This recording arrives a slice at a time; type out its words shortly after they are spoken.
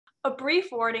A brief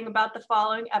warning about the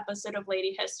following episode of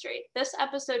Lady History. This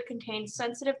episode contains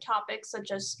sensitive topics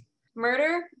such as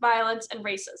murder, violence, and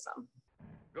racism.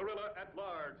 Gorilla at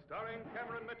Large, starring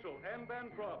Cameron Mitchell and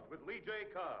Bancroft with Lee J.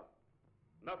 Cobb.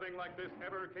 Nothing like this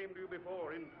ever came to you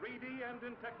before in 3D and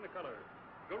in Technicolor.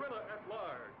 Gorilla at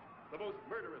Large, the most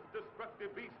murderous, destructive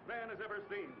beast man has ever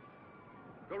seen.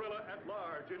 Gorilla at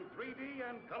Large in 3D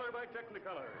and color by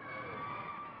Technicolor.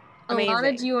 Amazing.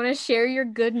 Alana, do you want to share your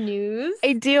good news?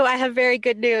 I do. I have very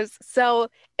good news. So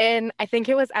I think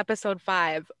it was episode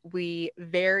 5, we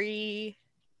very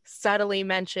subtly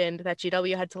mentioned that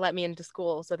GW had to let me into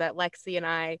school so that Lexi and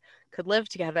I could live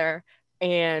together.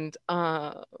 And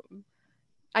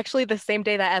actually the same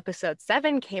day that episode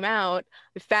 7 came out,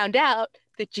 we found out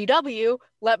that GW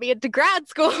let me into grad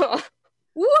school.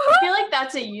 I feel like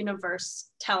that's a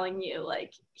universe telling you,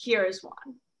 like, here's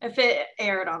one, if it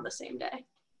aired on the same day.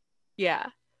 Yeah,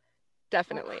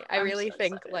 definitely. I really so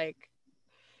think excited. like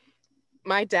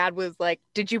my dad was like,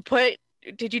 did you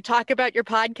talk about your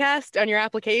podcast on your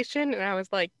application? And I was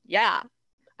like, yeah.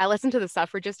 I listened to the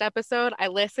suffragist episode. I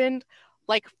listened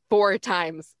like 4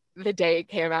 times the day it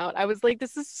came out. I was like,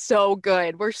 this is so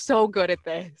good. We're so good at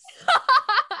this.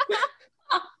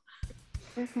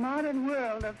 This modern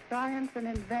world of science and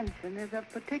invention is of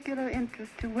particular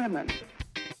interest to women.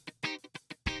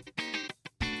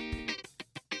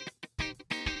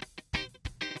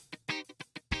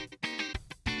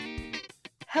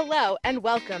 Hello and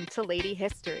welcome to Lady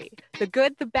History, the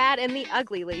good, the bad, and the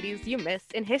ugly ladies you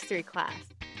missed in history class.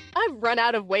 I've run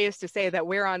out of ways to say that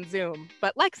we're on Zoom,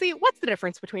 but Lexi, what's the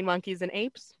difference between monkeys and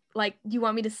apes? Like, do you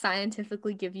want me to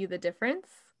scientifically give you the difference?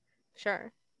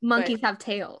 Sure. Monkeys have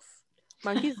tails.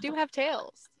 Monkeys do have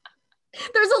tails.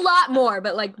 There's a lot more,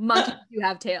 but like monkeys do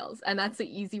have tails, and that's the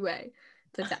easy way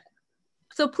to tell.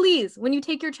 So please, when you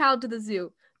take your child to the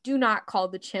zoo, do not call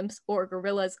the chimps or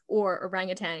gorillas or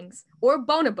orangutans or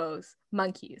bonobos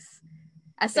monkeys.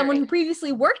 As someone who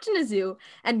previously worked in a zoo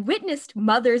and witnessed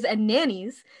mothers and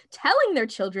nannies telling their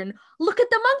children, look at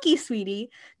the monkey,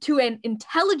 sweetie, to an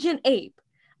intelligent ape,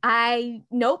 okay.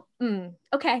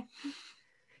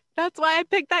 That's why I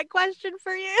picked that question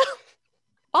for you.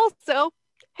 Also,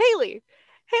 Haley,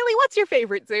 what's your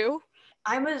favorite zoo?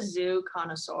 I'm a zoo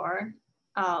connoisseur.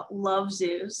 Love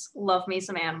zoos, love me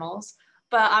some animals.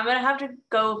 But I'm going to have to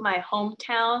go with my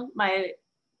hometown, my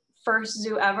first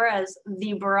zoo ever, as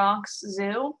the Bronx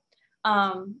Zoo.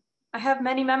 I have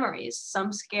many memories,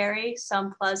 some scary,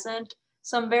 some pleasant,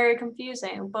 some very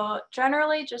confusing, but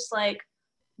generally just like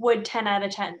would 10 out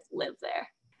of 10 live there.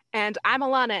 And I'm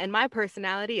Alana, and my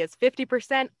personality is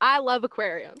 50% I love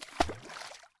aquariums.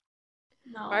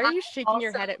 No, Why are you shaking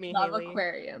your head at me, love Haley?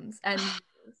 Aquariums and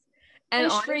they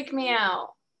freak me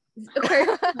out.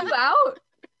 Aquariums freak you out?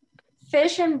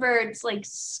 Fish and birds like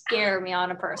scare me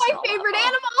on a personal My favorite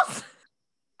level. animals.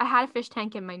 I had a fish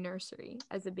tank in my nursery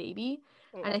as a baby,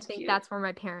 and I think cute. that's where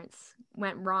my parents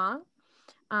went wrong,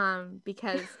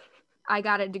 because I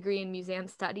got a degree in museum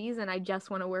studies and I just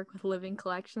want to work with living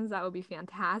collections. That would be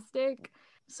fantastic.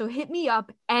 So hit me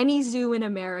up, any zoo in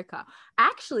America.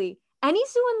 Actually, any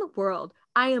zoo in the world.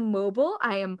 I am mobile.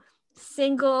 I am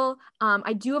single.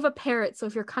 I do have a parrot, so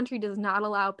if your country does not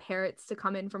allow parrots to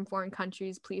come in from foreign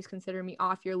countries, please consider me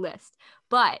off your list.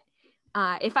 But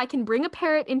if I can bring a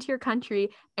parrot into your country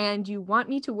and you want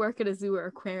me to work at a zoo or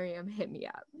aquarium, hit me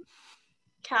up.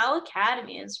 Cal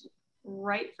Academy is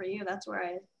right for you. That's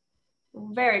where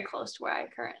very close to where I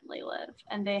currently live,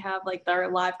 and they have like their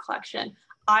live collection.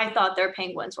 I thought their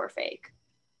penguins were fake.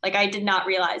 Like, I did not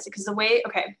realize it because the way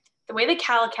the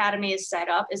Cal Academy is set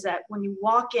up is that when you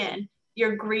walk in,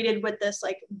 you're greeted with this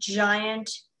like giant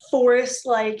forest,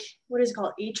 like, what is it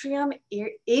called? Atrium?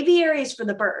 Aviaries for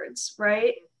the birds,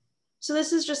 right? So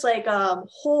this is just like a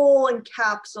whole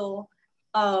encapsule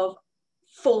of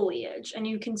foliage, and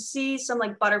you can see some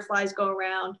like butterflies go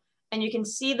around, and you can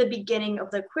see the beginning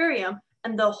of the aquarium,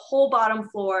 and the whole bottom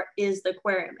floor is the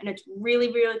aquarium, and it's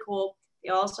really, really cool.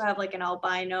 They also have like an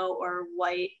albino or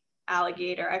white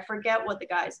alligator. I forget what the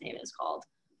guy's name is called,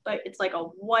 but it's like a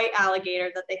white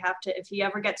alligator that they have to, if he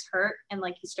ever gets hurt and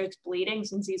like he starts bleeding,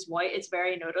 since he's white, it's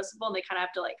very noticeable, and they kind of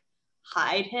have to like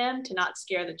hide him to not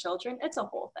scare the children. It's a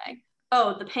whole thing.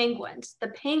 Oh, the penguins. The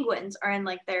penguins are in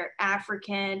like their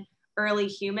African early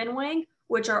human wing,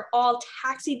 which are all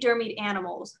taxidermied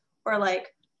animals or like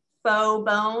faux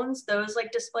bones, those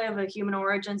like display of a human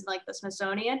origins, like the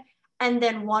Smithsonian. And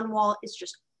then one wall is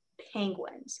just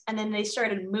penguins. And then they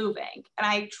started moving, and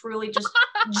I truly just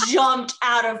jumped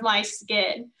out of my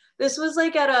skin. This was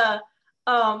like at a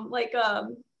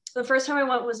the first time I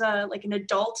went was like an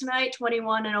adult night,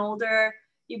 21 and older.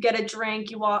 You get a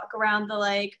drink, you walk around the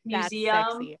like That's museum.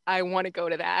 sexy. I want to go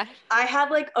to that. I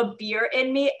had like a beer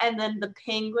in me, and then the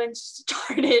penguins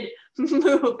started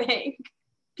moving.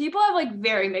 People have like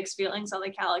very mixed feelings on the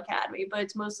Cal Academy, but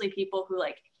it's mostly people who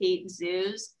like hate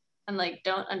zoos and like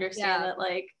don't understand that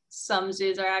like some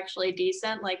zoos are actually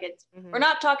decent. Like it's we're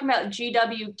not talking about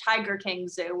GW Tiger King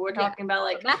Zoo. We're talking about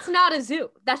like that's not a zoo.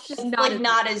 That's just not like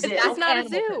not a zoo. That's not a Animal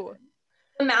zoo. Kingdom.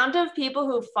 The amount of people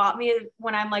who fought me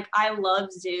when I'm like, I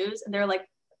love zoos, and they're like,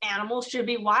 animals should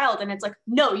be wild. And it's like,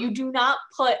 no, you do not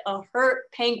put a hurt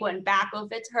penguin back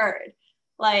with its herd.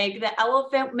 Like the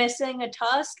elephant missing a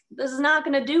tusk, this is not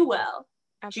going to do well.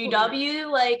 Absolutely.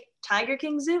 GW, like Tiger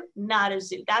King Zoo, not a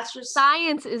zoo. That's just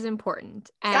science is important.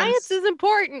 And science is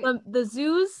important. The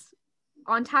zoos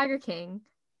on Tiger King,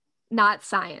 not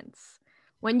science.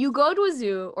 When you go to a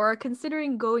zoo or are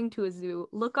considering going to a zoo,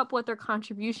 look up what their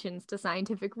contributions to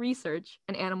scientific research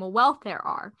and animal welfare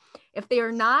are. If they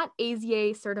are not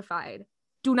AZA certified,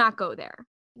 do not go there.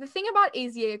 The thing about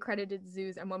AZA accredited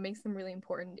zoos and what makes them really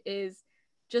important is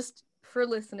just for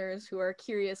listeners who are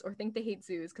curious or think they hate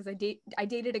zoos, because I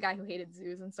dated a guy who hated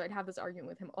zoos, and so I'd have this argument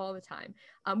with him all the time.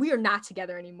 We are not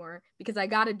together anymore because I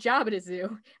got a job at a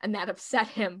zoo and that upset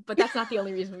him, but that's not the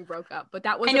only reason we broke up. But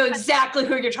that was I know exactly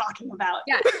who you're talking about.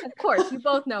 Yeah, of course, you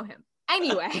both know him.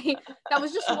 Anyway, that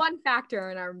was just one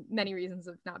factor in our many reasons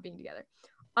of not being together.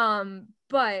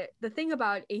 But the thing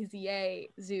about AZA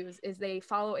zoos is they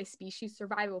follow a species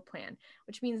survival plan,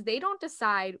 which means they don't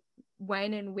decide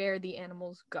when and where the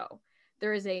animals go.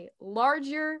 There is a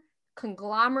larger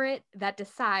conglomerate that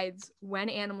decides when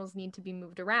animals need to be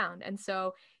moved around. And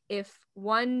so if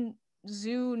one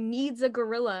zoo needs a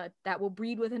gorilla that will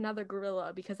breed with another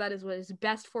gorilla because that is what is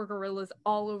best for gorillas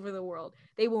all over the world,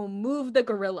 they will move the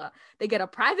gorilla. They get a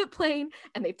private plane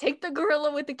and they take the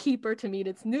gorilla with the keeper to meet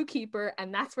its new keeper,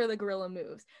 and that's where the gorilla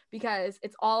moves, because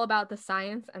it's all about the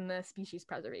science and the species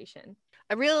preservation.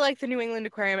 I really like the New England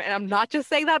Aquarium, and I'm not just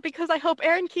saying that because I hope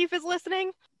Erin Keefe is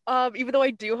listening. Even though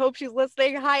I do hope she's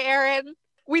listening. Hi, Erin.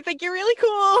 We think you're really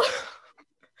cool.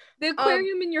 The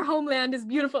aquarium in your homeland is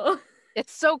beautiful.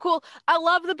 It's so cool. I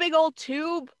love the big old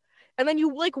tube. And then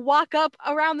you like walk up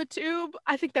around the tube.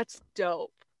 I think that's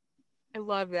dope. I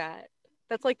love that.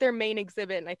 That's like their main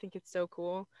exhibit, and I think it's so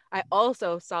cool. I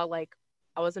also saw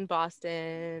I was in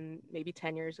Boston maybe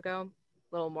 10 years ago,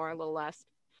 a little more, a little less.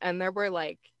 And there were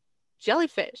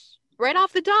jellyfish right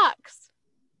off the docks.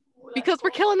 Because we're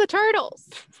killing the turtles.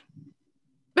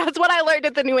 That's what I learned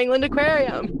at the New England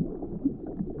Aquarium.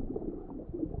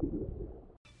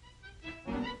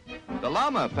 The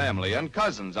Llama family and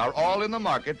cousins are all in the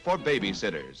market for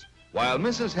babysitters, while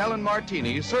Mrs. Helen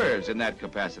Martini serves in that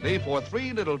capacity for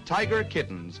 3 little tiger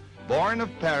kittens, born of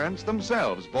parents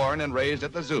themselves born and raised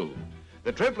at the zoo.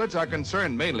 The triplets are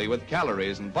concerned mainly with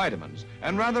calories and vitamins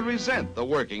and rather resent the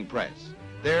working press.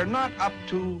 They're not up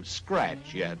to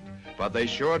scratch yet, but they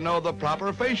sure know the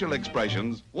proper facial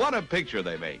expressions. What a picture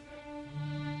they make.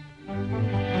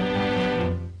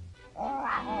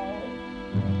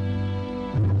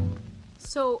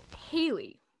 So,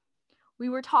 Haley, we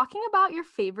were talking about your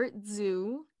favorite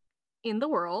zoo in the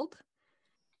world.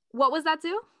 What was that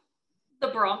zoo? The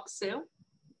Bronx Zoo.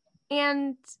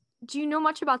 And do you know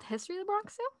much about the history of the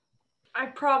Bronx Zoo? I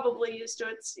probably used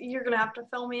to. You're going to have to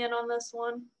fill me in on this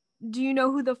one. Do you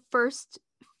know who the first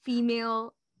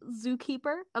female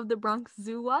zookeeper of the Bronx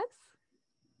Zoo was?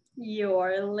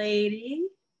 Your lady.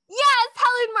 Yes,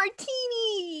 Helen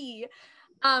Martini.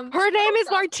 Her name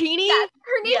is Martini? Yeah,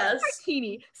 her name Yes. is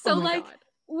Martini. So God.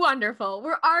 Wonderful.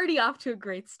 We're already off to a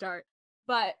great start.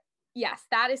 But yes,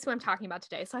 that is who I'm talking about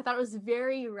today. So I thought it was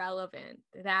very relevant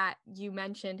that you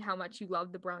mentioned how much you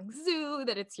love the Bronx Zoo,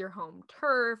 that it's your home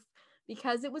turf,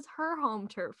 because it was her home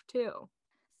turf too.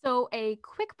 So a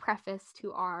quick preface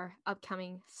to our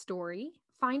upcoming story.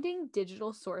 Finding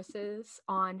digital sources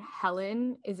on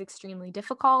Helen is extremely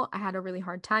difficult. I had a really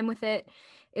hard time with it.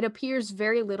 It appears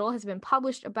very little has been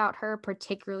published about her,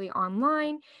 particularly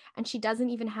online, and she doesn't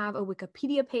even have a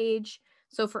Wikipedia page.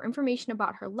 So for information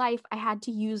about her life, I had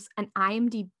to use an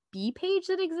IMDb page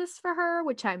that exists for her,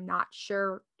 which I'm not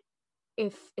sure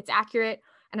if it's accurate,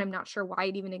 and I'm not sure why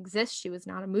it even exists. She was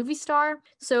not a movie star.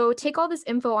 So take all this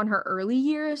info on her early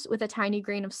years with a tiny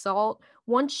grain of salt.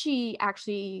 Once she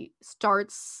actually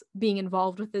starts being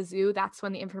involved with the zoo, that's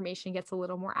when the information gets a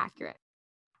little more accurate.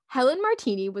 Helen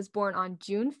Martini was born on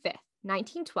June 5th,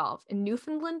 1912 in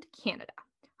Newfoundland, Canada.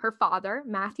 Her father,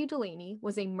 Matthew Delaney,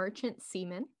 was a merchant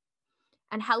seaman,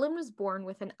 and Helen was born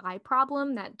with an eye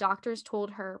problem that doctors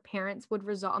told her parents would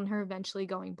result in her eventually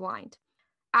going blind.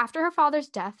 After her father's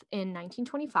death in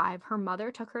 1925, her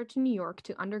mother took her to New York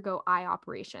to undergo eye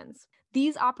operations.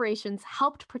 These operations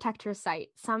helped protect her sight.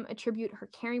 Some attribute her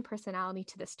caring personality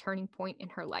to this turning point in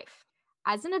her life.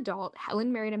 As an adult,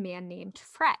 Helen married a man named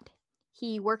Fred.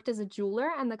 He worked as a jeweler,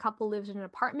 and the couple lived in an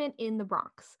apartment in the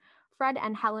Bronx. Fred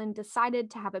and Helen decided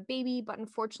to have a baby, but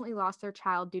unfortunately lost their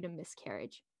child due to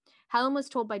miscarriage. Helen was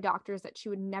told by doctors that she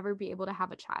would never be able to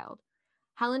have a child.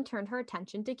 Helen turned her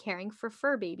attention to caring for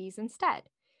fur babies instead.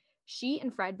 She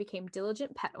and Fred became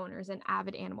diligent pet owners and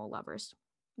avid animal lovers.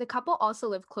 The couple also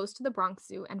lived close to the Bronx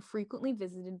Zoo and frequently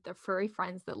visited their furry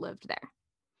friends that lived there.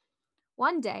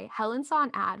 One day, Helen saw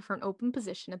an ad for an open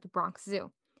position at the Bronx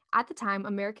Zoo. At the time,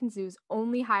 American zoos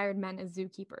only hired men as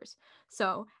zookeepers.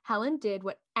 So Helen did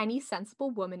what any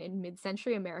sensible woman in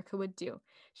mid-century America would do.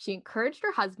 She encouraged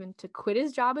her husband to quit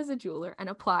his job as a jeweler and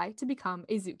apply to become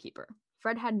a zookeeper.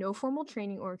 Fred had no formal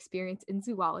training or experience in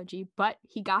zoology, but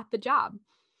he got the job.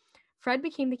 Fred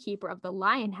became the keeper of the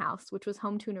Lion House, which was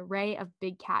home to an array of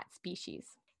big cat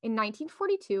species. In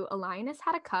 1942, a lioness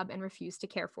had a cub and refused to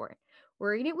care for it.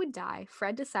 Worried it would die,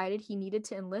 Fred decided he needed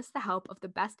to enlist the help of the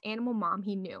best animal mom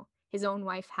he knew, his own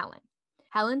wife, Helen.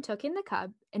 Helen took in the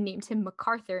cub and named him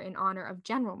MacArthur in honor of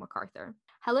General MacArthur.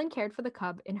 Helen cared for the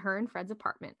cub in her and Fred's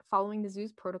apartment, following the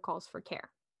zoo's protocols for care.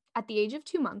 At the age of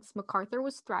 2 months, MacArthur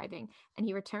was thriving, and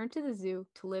he returned to the zoo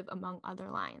to live among other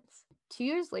lions. 2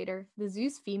 years later, the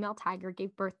zoo's female tiger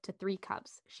gave birth to 3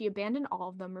 cubs. She abandoned all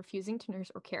of them, refusing to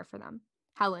nurse or care for them.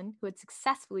 Helen, who had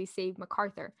successfully saved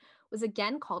MacArthur, was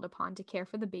again called upon to care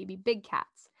for the baby big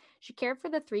cats. She cared for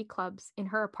the 3 cubs in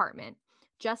her apartment,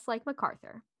 just like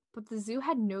MacArthur. But the zoo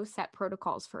had no set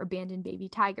protocols for abandoned baby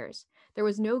tigers. There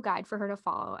was no guide for her to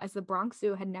follow, as the Bronx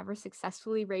Zoo had never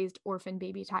successfully raised orphan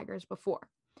baby tigers before.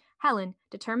 Helen,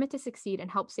 determined to succeed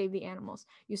and help save the animals,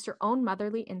 used her own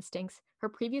motherly instincts, her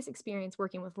previous experience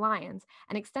working with lions,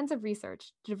 and extensive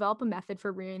research to develop a method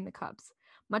for rearing the cubs.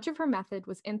 Much of her method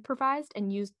was improvised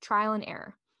and used trial and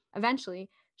error. Eventually,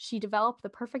 she developed the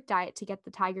perfect diet to get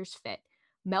the tigers fit: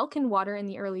 milk and water in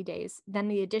the early days, then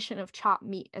the addition of chopped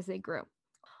meat as they grew.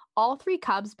 All 3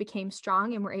 cubs became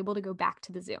strong and were able to go back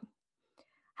to the zoo.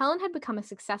 Helen had become a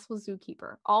successful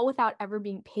zookeeper, all without ever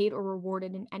being paid or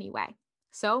rewarded in any way.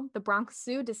 So, the Bronx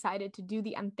Zoo decided to do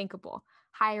the unthinkable: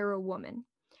 hire a woman.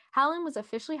 Helen was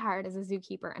officially hired as a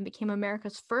zookeeper and became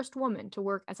America's first woman to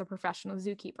work as a professional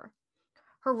zookeeper.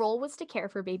 Her role was to care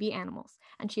for baby animals,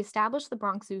 and she established the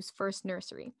Bronx Zoo's first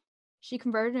nursery. She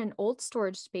converted an old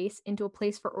storage space into a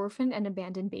place for orphaned and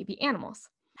abandoned baby animals.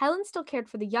 Helen still cared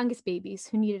for the youngest babies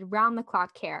who needed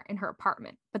round-the-clock care in her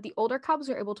apartment, but the older cubs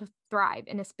were able to thrive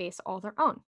in a space all their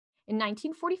own. In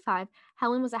 1945,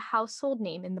 Helen was a household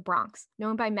name in the Bronx,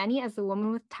 known by many as the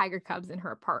woman with tiger cubs in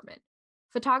her apartment.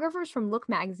 Photographers from Look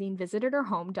magazine visited her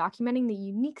home, documenting the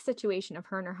unique situation of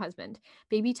her and her husband.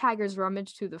 Baby tigers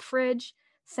rummaged through the fridge,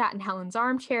 sat in Helen's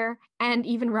armchair, and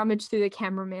even rummaged through the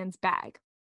cameraman's bag.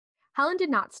 Helen did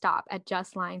not stop at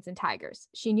just lions and tigers.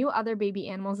 She knew other baby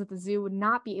animals at the zoo would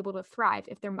not be able to thrive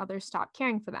if their mothers stopped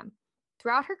caring for them.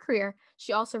 Throughout her career,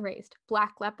 she also raised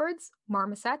black leopards,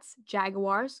 marmosets,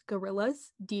 jaguars,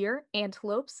 gorillas, deer,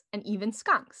 antelopes, and even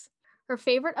skunks. Her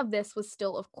favorite of this was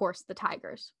still, of course, the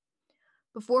tigers.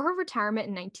 Before her retirement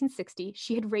in 1960,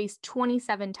 she had raised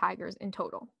 27 tigers in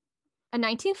total. A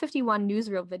 1951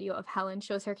 newsreel video of Helen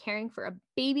shows her caring for a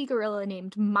baby gorilla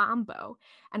named Mambo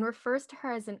and refers to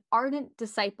her as an ardent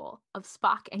disciple of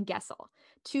Spock and Gessel,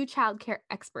 2 childcare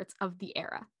experts of the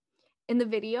era. In the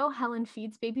video, Helen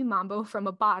feeds baby Mambo from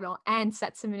a bottle and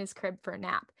sets him in his crib for a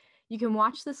nap. You can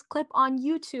watch this clip on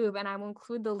YouTube, and I will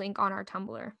include the link on our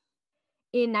Tumblr.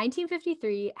 In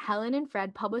 1953, Helen and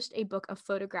Fred published a book of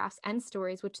photographs and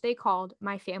stories which they called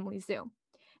My Family Zoo.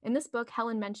 In this book,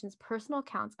 Helen mentions personal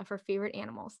accounts of her favorite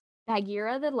animals: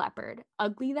 Bagheera the leopard,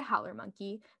 Ugly the howler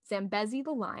monkey, Zambezi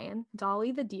the lion,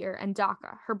 Dolly the deer, and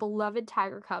Daka, her beloved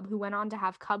tiger cub who went on to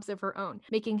have cubs of her own,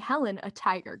 making Helen a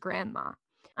tiger grandma.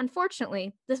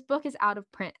 Unfortunately, this book is out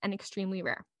of print and extremely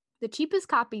rare. The cheapest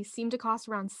copies seem to cost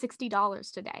around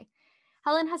 $60 today.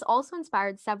 Helen has also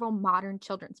inspired several modern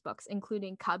children's books,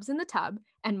 including Cubs in the Tub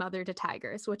and Mother to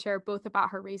Tigers, which are both about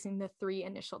her raising the 3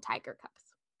 initial tiger cubs.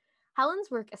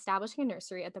 Helen's work establishing a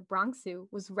nursery at the Bronx Zoo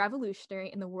was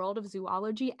revolutionary in the world of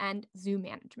zoology and zoo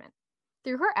management.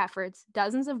 Through her efforts,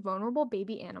 dozens of vulnerable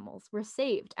baby animals were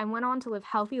saved and went on to live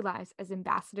healthy lives as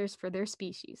ambassadors for their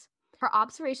species. Her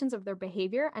observations of their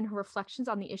behavior and her reflections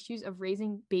on the issues of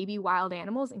raising baby wild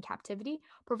animals in captivity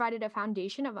provided a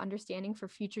foundation of understanding for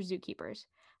future zookeepers.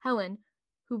 Helen,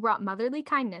 who brought motherly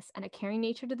kindness and a caring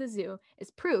nature to the zoo,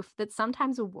 is proof that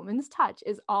sometimes a woman's touch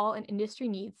is all an industry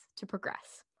needs to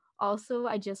progress. Also,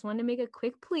 I just want to make a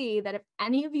quick plea that if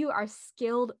any of you are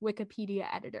skilled Wikipedia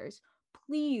editors,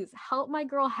 please help my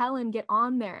girl Helen get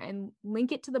on there and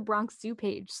link it to the Bronx Zoo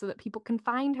page so that people can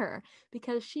find her,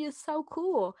 because she is so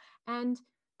cool and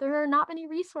there are not many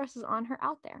resources on her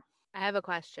out there. I have a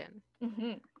question.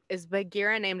 Mm-hmm. Is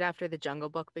Bagheera named after the Jungle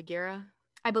Book Bagheera?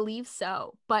 I believe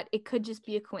so, but it could just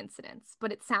be a coincidence.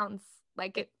 But it sounds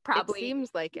like it probably... It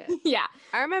seems like it. Yeah.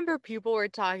 I remember people were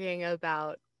talking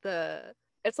about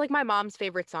it's like my mom's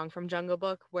favorite song from Jungle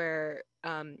Book, where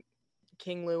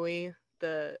King Louie,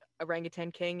 the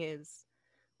orangutan king, is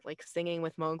like singing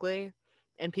with Mowgli,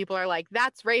 and people are like,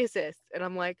 that's racist. And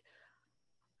I'm like,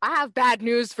 I have bad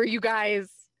news for you guys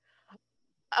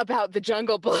about the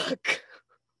Jungle Book.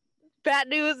 Bad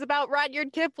news about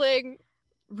Rudyard Kipling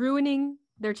Ruining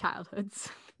their childhoods.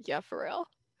 Yeah, for real.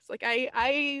 It's like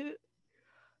I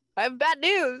have bad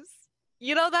news.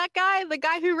 You know that guy, the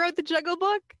guy who wrote the Jungle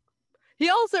Book? He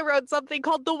also wrote something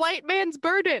called The White Man's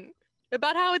Burden,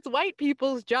 about how it's white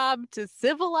people's job to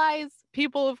civilize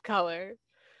people of color.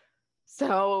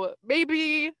 So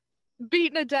maybe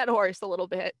beating a dead horse a little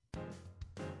bit.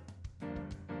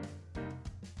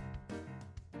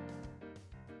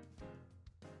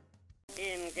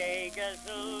 In gay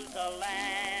Gazuza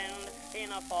land,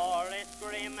 in a forest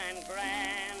grim and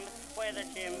grand, where the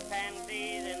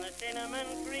chimpanzees in the cinnamon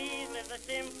trees live the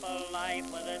simple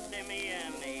life with a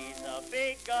simian. He's a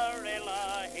big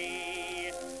gorilla,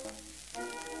 he.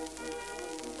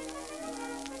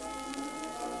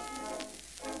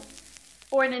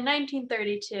 Born in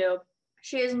 1932,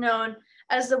 she is known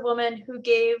as the woman who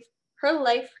gave her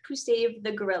life to save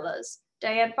the gorillas.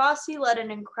 Dian Fossey led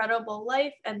an incredible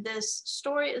life, and this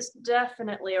story is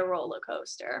definitely a roller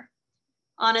coaster.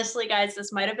 Honestly, guys,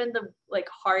 this might have been the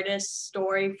hardest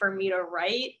story for me to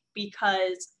write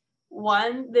because,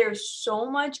 one, there's so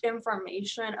much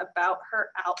information about her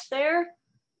out there.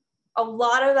 A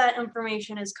lot of that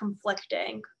information is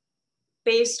conflicting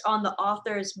based on the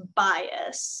author's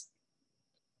bias.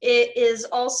 It is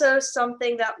also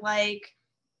something that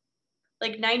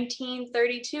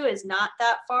 1932 is not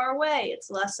that far away.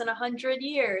 It's less than 100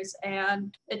 years,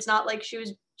 and it's not like she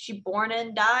born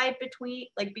and died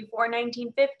before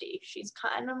 1950. She's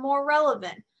kind of more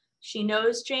relevant. She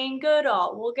knows Jane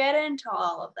Goodall. We'll get into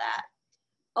all of that.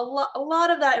 A lot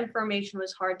of that information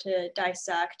was hard to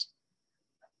dissect,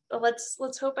 but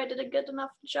let's hope I did a good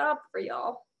enough job for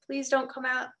y'all. Please don't come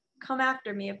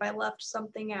after me if I left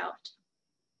something out.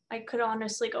 I could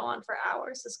honestly go on for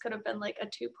hours. This could have been like a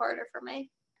two-parter for me.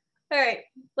 All right,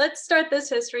 let's start this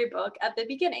history book at the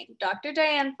beginning. Dr.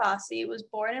 Dian Fossey was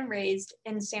born and raised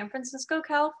in San Francisco,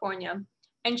 California,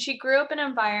 and she grew up in an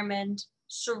environment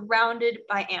surrounded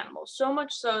by animals, so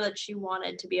much so that she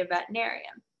wanted to be a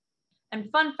veterinarian. And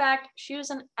fun fact, she was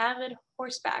an avid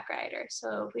horseback rider,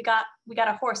 so we got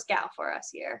a horse gal for us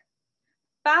here.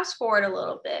 Fast forward a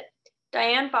little bit,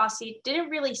 Dian Fossey didn't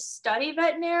really study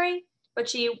veterinary, but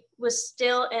she was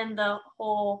still in the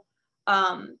whole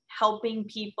helping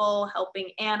people,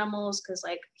 helping animals, because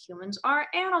humans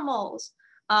aren't animals,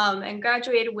 and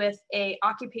graduated with a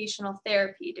occupational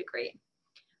therapy degree.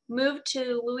 Moved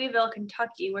to Louisville,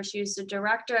 Kentucky, where she was the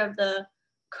director of the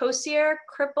Kosier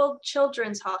Crippled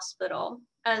Children's Hospital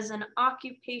as an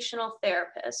occupational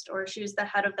therapist, or she was the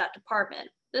head of that department.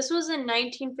 This was in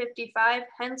 1955,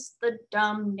 hence the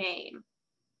dumb name.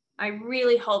 I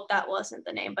really hope that wasn't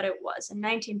the name, but it was in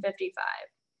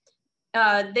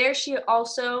 1955. There she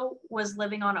also was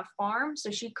living on a farm,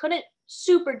 so she couldn't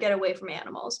super get away from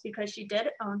animals because she did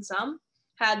own some,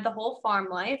 had the whole farm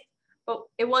life, but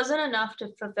it wasn't enough to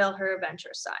fulfill her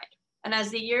adventure side. And as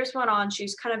the years went on, she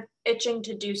was kind of itching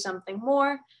to do something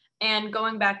more, and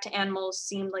going back to animals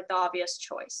seemed like the obvious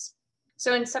choice.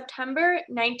 So in September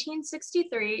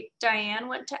 1963, Dian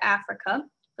went to Africa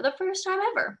for the first time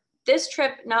ever. This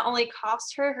trip not only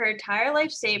cost her her entire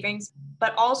life savings,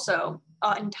 but also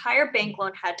an entire bank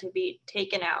loan had to be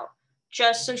taken out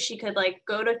just so she could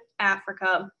go to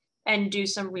Africa and do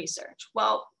some research.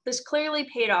 Well, this clearly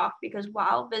paid off because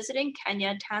while visiting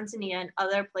Kenya, Tanzania, and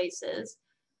other places,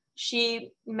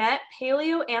 she met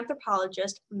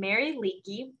paleoanthropologist Mary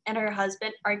Leakey and her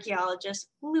husband, archaeologist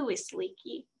Louis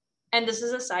Leakey. And this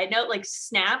is a side note,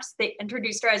 snaps, they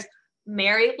introduced her as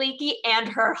Mary Leakey and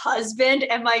her husband,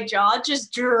 and my jaw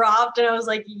just dropped, and I was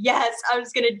like, yes, I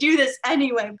was gonna do this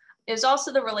anyway. It was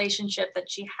also the relationship that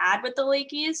she had with the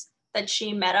Leakeys that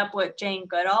she met up with Jane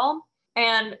Goodall,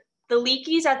 and the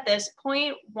Leakeys at this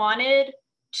point wanted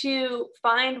to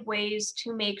find ways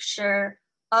to make sure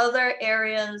other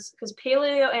areas, because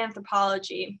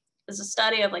paleoanthropology is a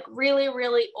study of really,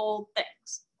 really old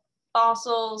things,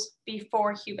 fossils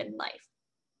before human life.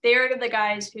 They're the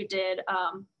guys who did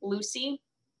Lucy,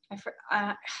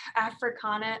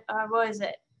 Africana, what is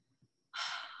it?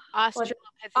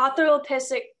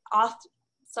 Australopithecus.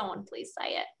 Someone please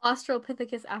say it.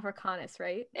 Australopithecus africanus,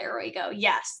 right? There we go.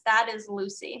 Yes, that is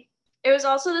Lucy. It was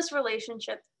also this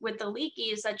relationship with the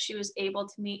Leakeys that she was able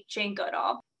to meet Jane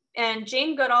Goodall. And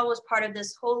Jane Goodall was part of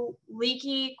this whole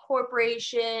Leakey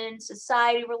corporation,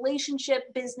 society,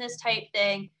 relationship, business type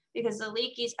thing, because the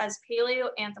Leakeys, as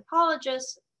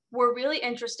paleoanthropologists, were really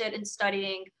interested in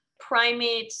studying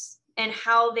primates and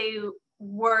how they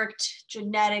worked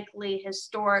genetically,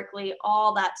 historically,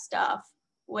 all that stuff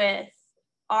with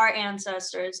our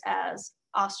ancestors as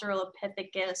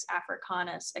Australopithecus,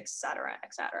 Africanus, etc.,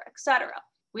 etc., etc.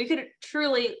 We could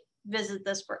truly visit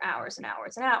this for hours and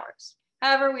hours and hours.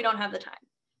 However, we don't have the time.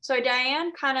 So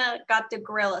Diane kind of got the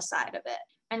gorilla side of it.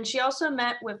 And she also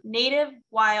met with native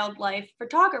wildlife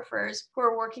photographers who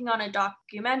were working on a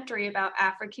documentary about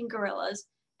African gorillas.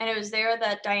 And it was there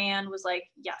that Diane was like,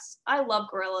 yes, I love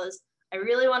gorillas. I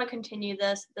really want to continue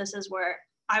this. This is where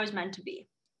I was meant to be.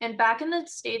 And back in the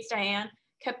States, Diane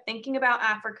kept thinking about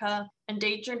Africa,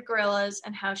 endangered gorillas,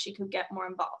 and how she could get more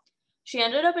involved. She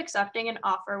ended up accepting an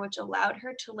offer which allowed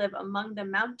her to live among the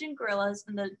mountain gorillas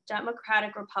in the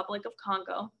Democratic Republic of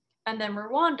Congo, and then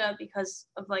Rwanda, because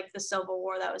of like the civil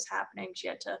war that was happening. She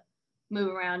had to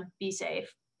move around, be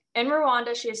safe. In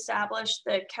Rwanda, she established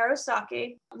the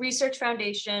Karasaki Research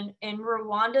Foundation in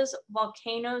Rwanda's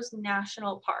Volcanoes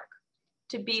National Park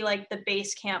to be like the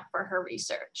base camp for her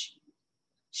research.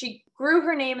 She grew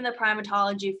her name in the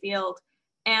primatology field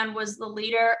and was the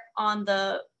leader on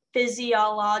the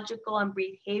physiological and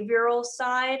behavioral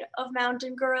side of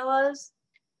mountain gorillas.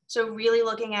 So really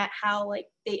looking at how like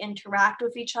they interact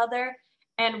with each other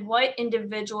and what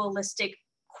individualistic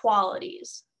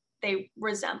qualities they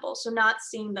resemble. So not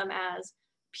seeing them as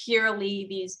purely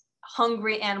these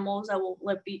hungry animals that will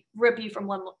rip you from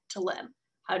limb to limb.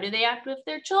 How do they act with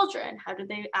their children? How do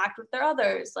they act with their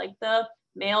others? Like the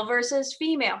male versus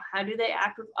female. How do they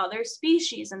act with other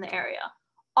species in the area?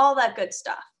 All that good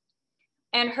stuff.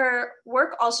 And her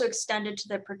work also extended to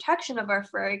the protection of our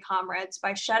furry comrades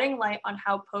by shedding light on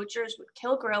how poachers would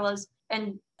kill gorillas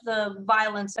and the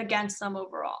violence against them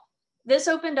overall. This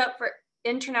opened up for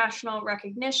international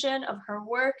recognition of her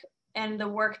work and the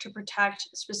work to protect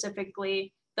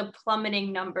specifically the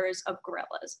plummeting numbers of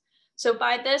gorillas. So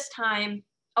by this time,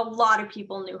 a lot of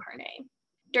people knew her name.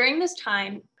 During this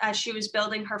time, as she was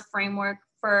building her framework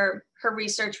for her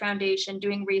research foundation,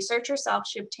 doing research herself,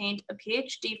 she obtained a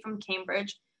PhD from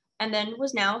Cambridge and then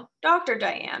was now Dr.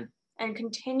 Diane and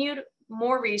continued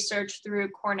more research through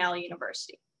Cornell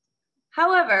University.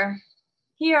 However,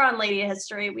 here on Lady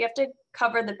History, we have to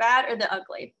cover the bad or the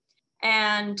ugly.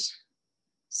 And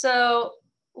so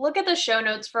look at the show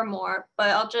notes for more,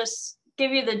 but I'll just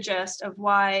give you the gist of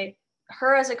why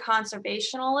her as a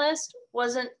conservationist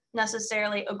wasn't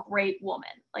necessarily a great woman.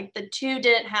 Like the two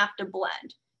didn't have to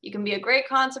blend. You can be a great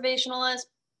conservationist,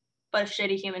 but a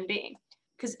shitty human being.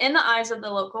 Because in the eyes of the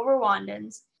local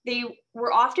Rwandans, they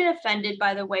were often offended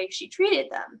by the way she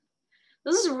treated them.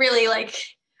 This is really like,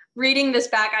 reading this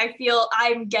back, I feel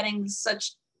I'm getting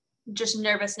such just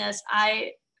nervousness.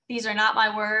 These are not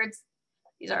my words.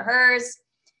 These are hers.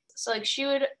 So like she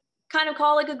would kind of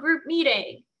call like a group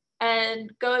meeting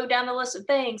and go down the list of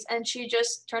things. And she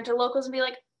just turn to locals and be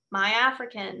like, my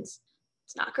Africans.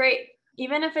 It's not great.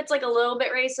 Even if it's like a little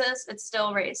bit racist, it's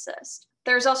still racist.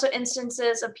 There's also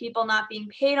instances of people not being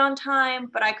paid on time,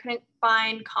 but I couldn't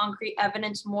find concrete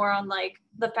evidence more on like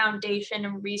the foundation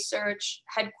and research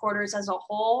headquarters as a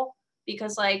whole,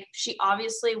 because like she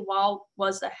obviously, while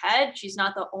was the head, she's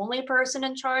not the only person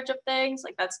in charge of things.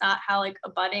 Like that's not how like a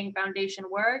budding foundation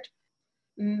worked.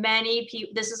 Many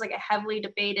people, this is like a heavily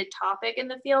debated topic in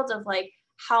the field of like,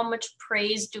 how much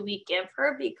praise do we give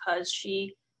her because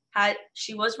she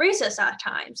was racist at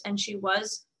times and she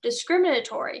was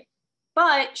discriminatory,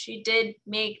 but she did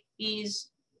make these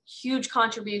huge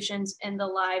contributions in the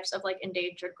lives of like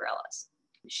endangered gorillas.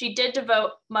 She did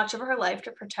devote much of her life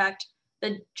to protect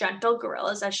the gentle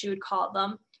gorillas, as she would call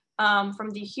them,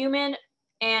 from the human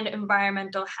and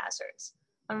environmental hazards.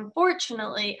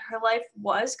 Unfortunately, her life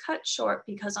was cut short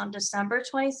because on December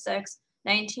 26,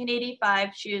 1985,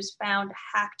 she was found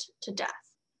hacked to death.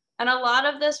 And a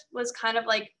lot of this was kind of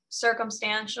like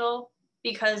circumstantial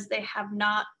because they have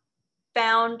not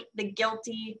found the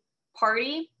guilty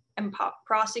party and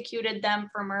prosecuted them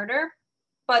for murder,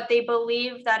 but they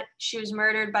believe that she was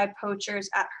murdered by poachers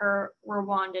at her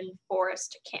Rwandan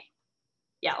forest camp.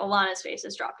 Yeah, Alana's face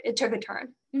is dropped. It took a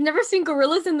turn. You've never seen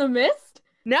Gorillas in the Mist?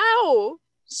 No.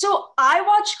 So I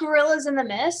watched Gorillas in the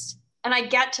Mist, and I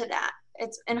get to that.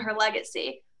 It's in her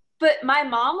legacy. but my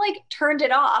mom like turned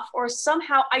it off, or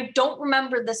somehow I don't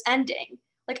remember this ending.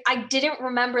 Like I didn't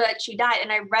remember that she died,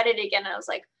 and I read it again and I was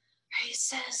like,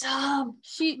 racism.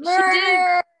 She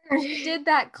did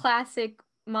that classic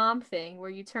mom thing where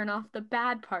you turn off the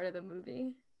bad part of the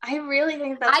movie. I really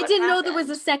think that's I didn't know there was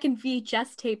happened. a second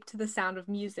VHS tape to The Sound of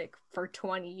Music for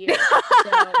 20 years.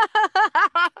 So,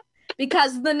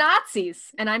 because the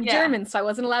Nazis, and I'm German, so I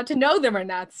wasn't allowed to know them are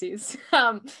Nazis.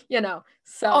 So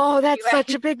Oh, that's anyway.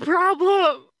 such a big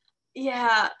problem.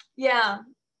 Yeah.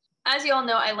 As you all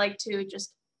know, I like to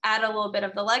just add a little bit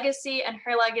of the legacy, and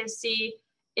her legacy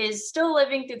is still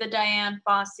living through the Diane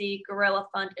Fossey Gorilla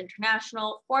Fund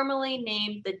International, formerly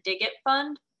named the Diggett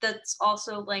Fund. That's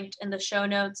also linked in the show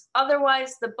notes.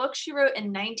 Otherwise, the book she wrote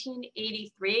in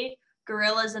 1983,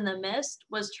 Gorillas in the Mist,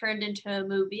 was turned into a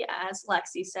movie, as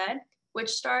Lexi said, which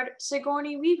starred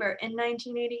Sigourney Weaver in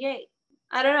 1988.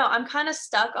 I don't know. I'm kind of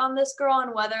stuck on this girl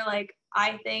and whether like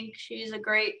I think she's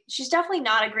definitely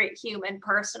not a great human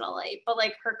personally, but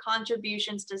like her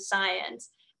contributions to science.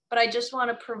 But I just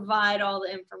want to provide all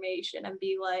the information and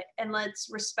be like, and let's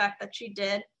respect that she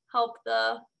did help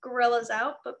the gorillas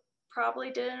out, but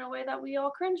probably did it in a way that we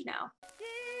all cringe now.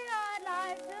 I'd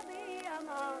like to be a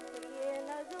monkey in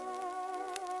a zoo.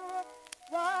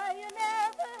 Why, you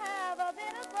never have a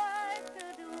bit of work to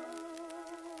do.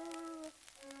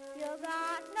 You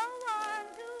got no one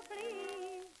to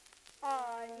please.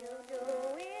 All you do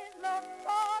is look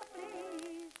for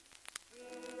fleas.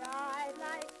 Gee, I'd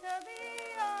like to be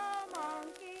a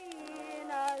monkey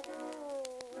in a zoo.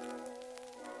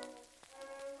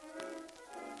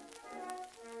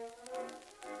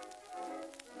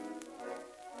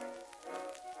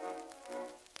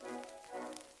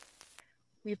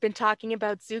 We've been talking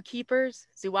about zookeepers,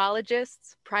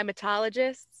 zoologists,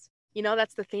 primatologists. You know,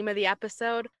 that's the theme of the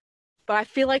episode. But I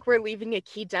feel like we're leaving a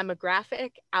key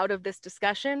demographic out of this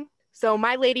discussion. So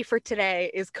my lady for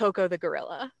today is Coco the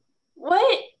gorilla.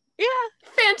 What? Yeah.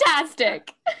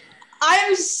 Fantastic.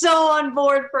 I'm so on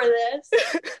board for this.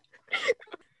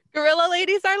 Gorilla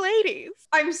ladies are ladies.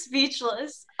 I'm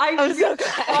speechless. I'm so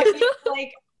glad.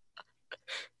 Like,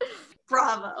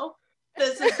 bravo.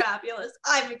 This is fabulous.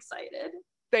 I'm excited.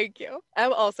 Thank you.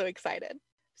 I'm also excited.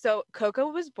 So Coco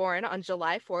was born on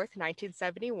July 4th,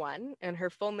 1971, and her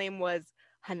full name was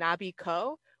Hanabi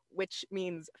Ko, which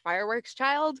means fireworks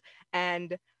child.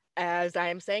 And as I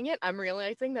am saying it, I'm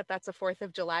realizing that that's a 4th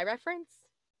of July reference,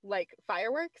 like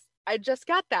fireworks. I just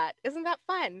got that. Isn't that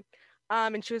fun?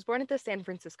 And she was born at the San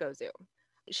Francisco Zoo.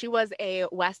 She was a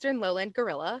Western lowland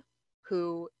gorilla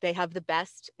who they have the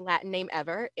best Latin name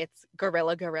ever. It's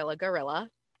Gorilla, Gorilla, Gorilla.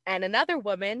 And another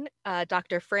woman,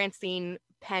 Dr. Francine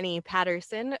Penny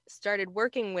Patterson, started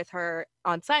working with her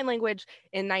on sign language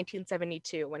in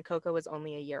 1972 when Coco was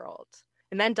only a year old.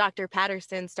 And then Dr.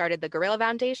 Patterson started the Gorilla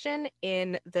Foundation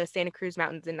in the Santa Cruz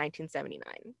Mountains in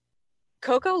 1979.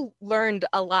 Coco learned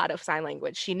a lot of sign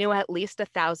language. She knew at least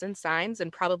 1,000 signs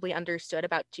and probably understood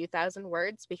about 2,000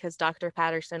 words because Dr.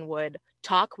 Patterson would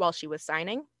talk while she was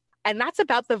signing. And that's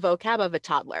about the vocab of a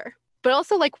toddler. But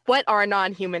also, like, what are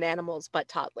non-human animals but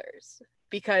toddlers?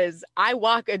 Because I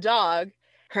walk a dog.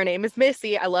 Her name is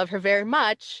Missy. I love her very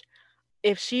much.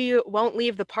 If she won't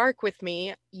leave the park with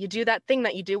me, you do that thing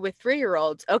that you do with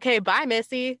 3-year-olds. Okay, bye,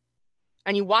 Missy.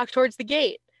 And you walk towards the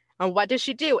gate. And what does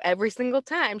she do? Every single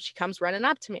time she comes running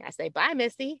up to me. I say, bye,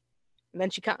 Missy. And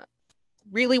then she comes.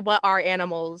 Really, what are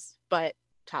animals but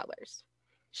toddlers?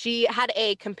 She had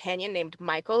a companion named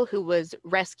Michael who was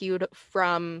rescued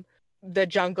from the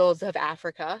jungles of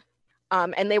Africa.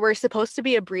 And they were supposed to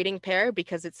be a breeding pair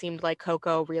because it seemed like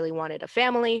Coco really wanted a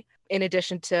family, in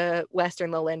addition to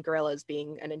Western lowland gorillas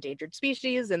being an endangered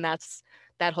species. And that's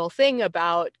that whole thing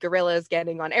about gorillas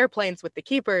getting on airplanes with the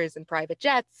keepers and private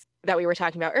jets that we were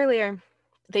talking about earlier.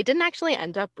 They didn't actually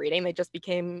end up breeding. They just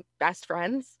became best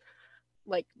friends,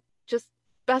 like just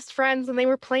best friends, and they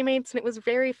were playmates, and it was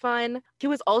very fun. He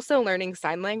was also learning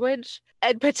sign language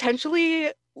and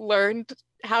potentially learned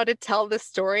how to tell the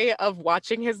story of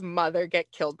watching his mother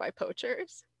get killed by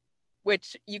poachers,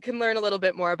 which you can learn a little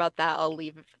bit more about that. I'll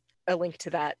leave a link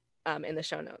to that in the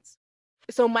show notes.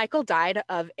 So Michael died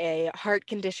of a heart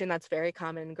condition that's very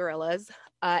common in gorillas,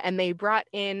 and they brought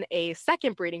in a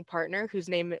second breeding partner whose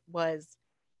name was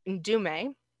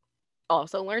Ndume,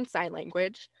 also learned sign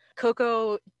language.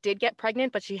 Coco did get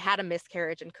pregnant, but she had a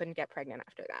miscarriage and couldn't get pregnant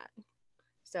after that.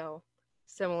 So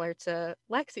similar to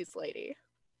Lexi's lady.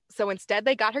 So instead,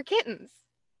 they got her kittens.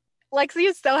 Lexi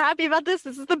is so happy about this.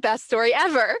 This is the best story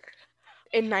ever.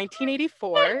 In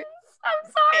 1984. I'm sorry.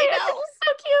 I know. It's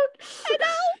so cute. I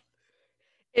know.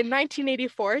 In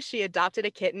 1984, she adopted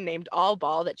a kitten named All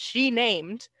Ball that she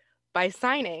named by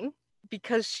signing.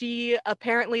 because she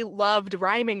apparently loved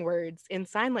rhyming words in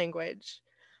sign language.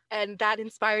 And that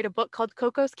inspired a book called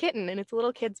Coco's Kitten, and it's a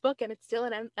little kid's book, and it's still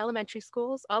in elementary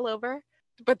schools all over.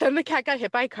 But then the cat got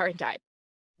hit by a car and died,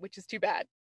 which is too bad.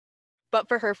 But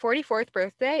for her 44th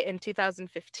birthday in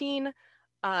 2015,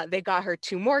 they got her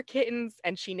 2 more kittens,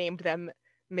 and she named them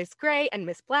Miss Gray and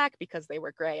Miss Black because they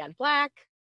were gray and black.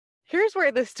 Here's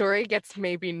where the story gets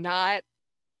maybe not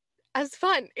as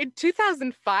fun. In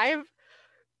 2005,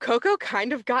 Coco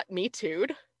kind of got Me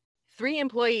Too'd. 3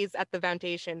 employees at the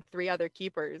foundation, 3 other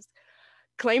keepers,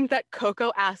 claimed that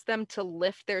Coco asked them to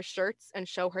lift their shirts and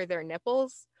show her their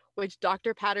nipples, which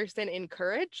Dr. Patterson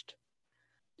encouraged.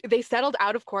 They settled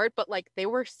out of court, but like they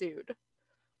were sued.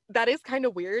 That is kind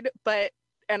of weird,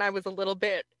 and I was a little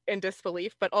bit in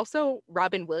disbelief, but also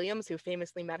Robin Williams, who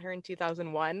famously met her in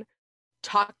 2001,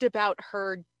 talked about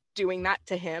her doing that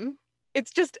to him.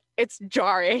 It's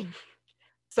jarring.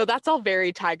 So that's all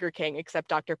very Tiger King, except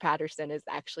Dr. Patterson is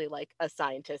actually like a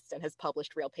scientist and has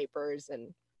published real papers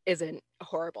and isn't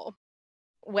horrible.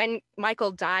 When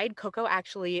Michael died, Coco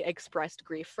actually expressed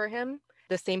grief for him.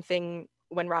 The same thing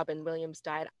when Robin Williams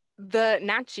died. The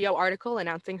Nat Geo article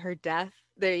announcing her death,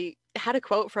 they had a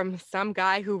quote from some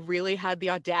guy who really had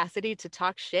the audacity to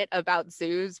talk shit about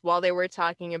zoos while they were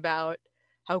talking about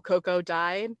how Coco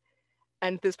died.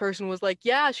 And this person was like,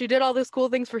 yeah, she did all these cool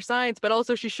things for science, but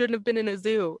also she shouldn't have been in a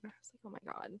zoo. I was like, oh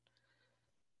my God.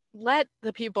 Let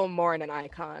the people mourn an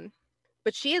icon.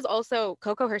 But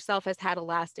Coco herself has had a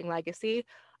lasting legacy.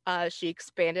 She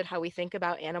expanded how we think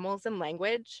about animals and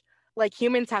language. Like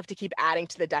humans have to keep adding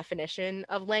to the definition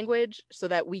of language so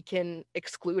that we can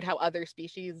exclude how other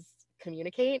species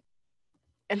communicate.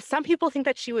 And some people think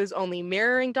that she was only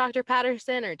mirroring Dr.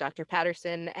 Patterson, or Dr.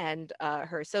 Patterson and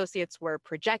her associates were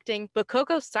projecting. But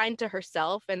Coco signed to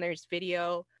herself, and there's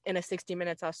video in a 60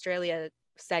 Minutes Australia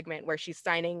segment where she's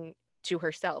signing to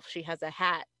herself. She has a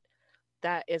hat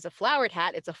that is a flowered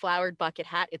hat. It's a flowered bucket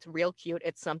hat. It's real cute.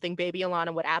 It's something baby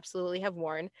Alana would absolutely have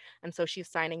worn. And so she's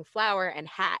signing flower and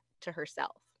hat to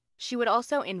herself. She would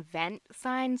also invent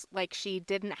signs, like she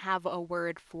didn't have a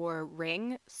word for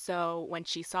ring. So when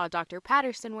she saw Dr.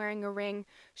 Patterson wearing a ring,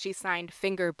 she signed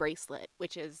finger bracelet,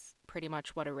 which is pretty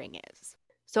much what a ring is.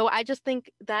 So I just think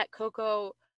that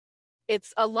Coco,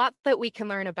 it's a lot that we can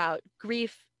learn about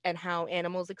grief and how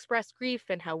animals express grief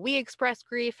and how we express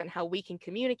grief and how we can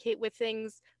communicate with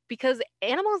things, because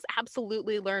animals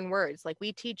absolutely learn words. Like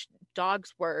we teach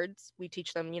dogs words. We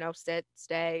teach them, sit,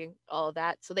 stay, all of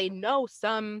that. So they know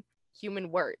some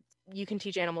human words. You can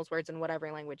teach animals words in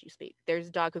whatever language you speak. There's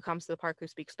a dog who comes to the park who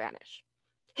speaks Spanish.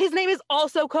 His name is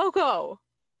also Coco.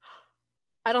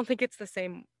 I don't think it's the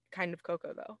same kind of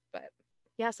Coco though, but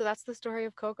yeah, so that's the story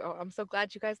of Coco. I'm so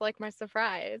glad you guys like my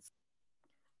surprise.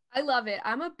 I love it.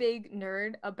 I'm a big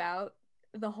nerd about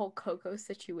the whole Coco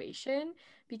situation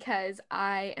because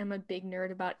I am a big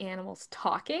nerd about animals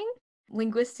talking.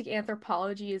 Linguistic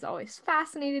anthropology has always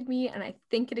fascinated me, and I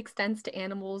think it extends to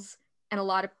animals, and a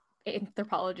lot of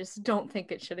anthropologists don't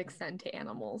think it should extend to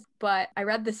animals. But I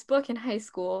read this book in high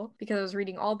school because I was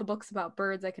reading all the books about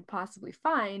birds I could possibly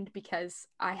find because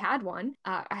I had one.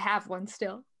 I have one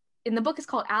still. And the book is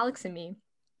called Alex and Me.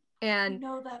 And I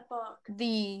know that book.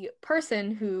 The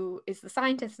person who is the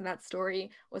scientist in that story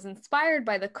was inspired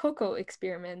by the Coco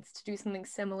experiments to do something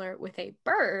similar with a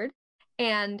bird.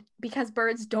 And because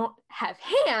birds don't have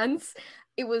hands,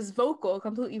 it was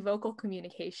completely vocal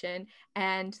communication.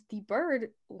 And the bird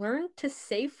learned to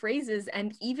say phrases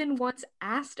and even once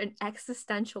asked an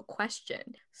existential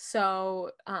question.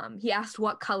 So he asked,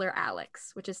 "What color,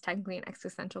 Alex?" which is technically an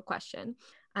existential question.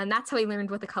 And that's how he learned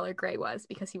what the color gray was,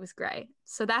 because he was gray.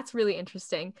 So that's really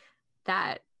interesting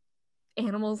that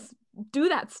animals do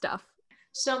that stuff.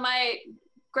 So my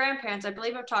grandparents, I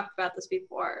believe I've talked about this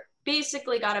before,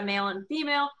 basically got a male and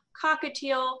female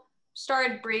cockatiel,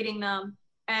 started breeding them,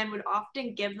 and would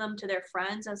often give them to their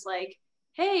friends as like,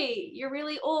 hey, you're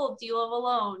really old. Do you live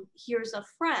alone? Here's a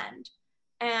friend.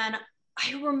 And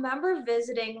I remember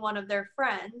visiting one of their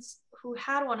friends who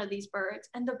had one of these birds,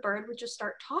 and the bird would just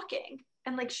start talking.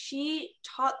 And like she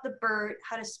taught the bird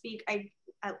how to speak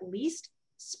at least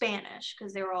Spanish,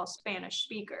 because they were all Spanish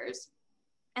speakers.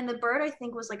 And the bird, I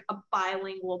think, was like a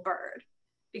bilingual bird,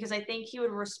 because I think he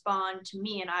would respond to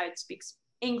me and I would speak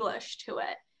English to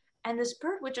it. And this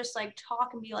bird would just like talk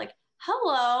and be like,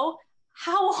 hello,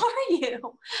 how are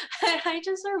you? And I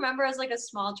just remember as like a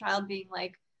small child being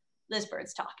like, this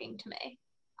bird's talking to me.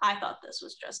 I thought this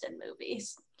was just in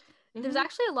movies. There's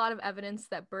actually a lot of evidence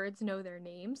that birds know their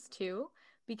names too,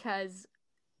 because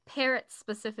parrots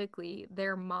specifically,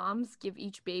 their moms give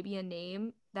each baby a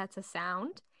name that's a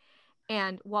sound.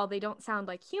 And while they don't sound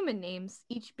like human names,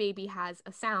 each baby has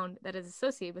a sound that is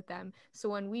associated with them. So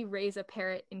when we raise a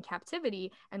parrot in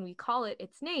captivity and we call it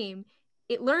its name,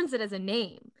 it learns it as a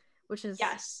name, which is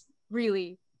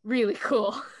really, really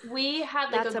cool. We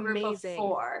had like That's a group amazing. of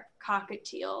 4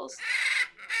 cockatiels.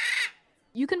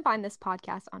 You can find this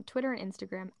podcast on Twitter and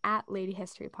Instagram at Lady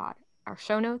History Pod. Our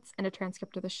show notes and a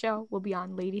transcript of the show will be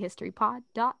on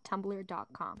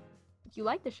ladyhistorypod.tumblr.com. If you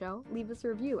like the show, leave us a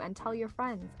review and tell your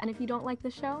friends. And if you don't like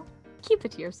the show, keep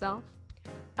it to yourself.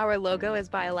 Our logo is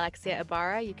by Alexia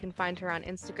Ibarra. You can find her on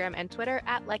Instagram and Twitter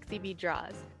at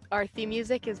LexiBDraws. Our theme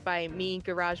music is by me,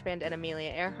 GarageBand, and Amelia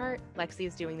Earhart. Lexi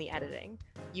is doing the editing.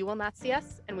 You will not see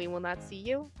us, and we will not see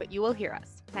you, but you will hear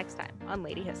us next time on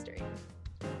Lady History.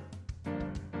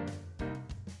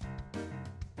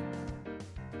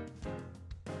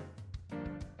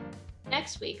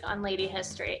 Next week on Lady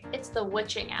History, it's the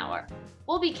witching hour.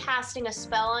 We'll be casting a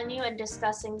spell on you and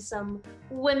discussing some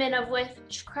women of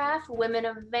witchcraft, women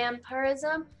of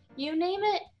vampirism, you name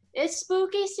it. It's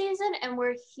spooky season and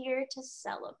we're here to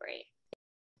celebrate.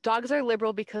 Dogs are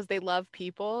liberal because they love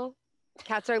people.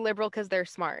 Cats are liberal because they're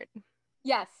smart.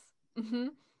 Yes. Mm-hmm.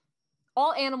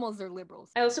 All animals are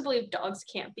liberals. I also believe dogs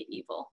can't be evil.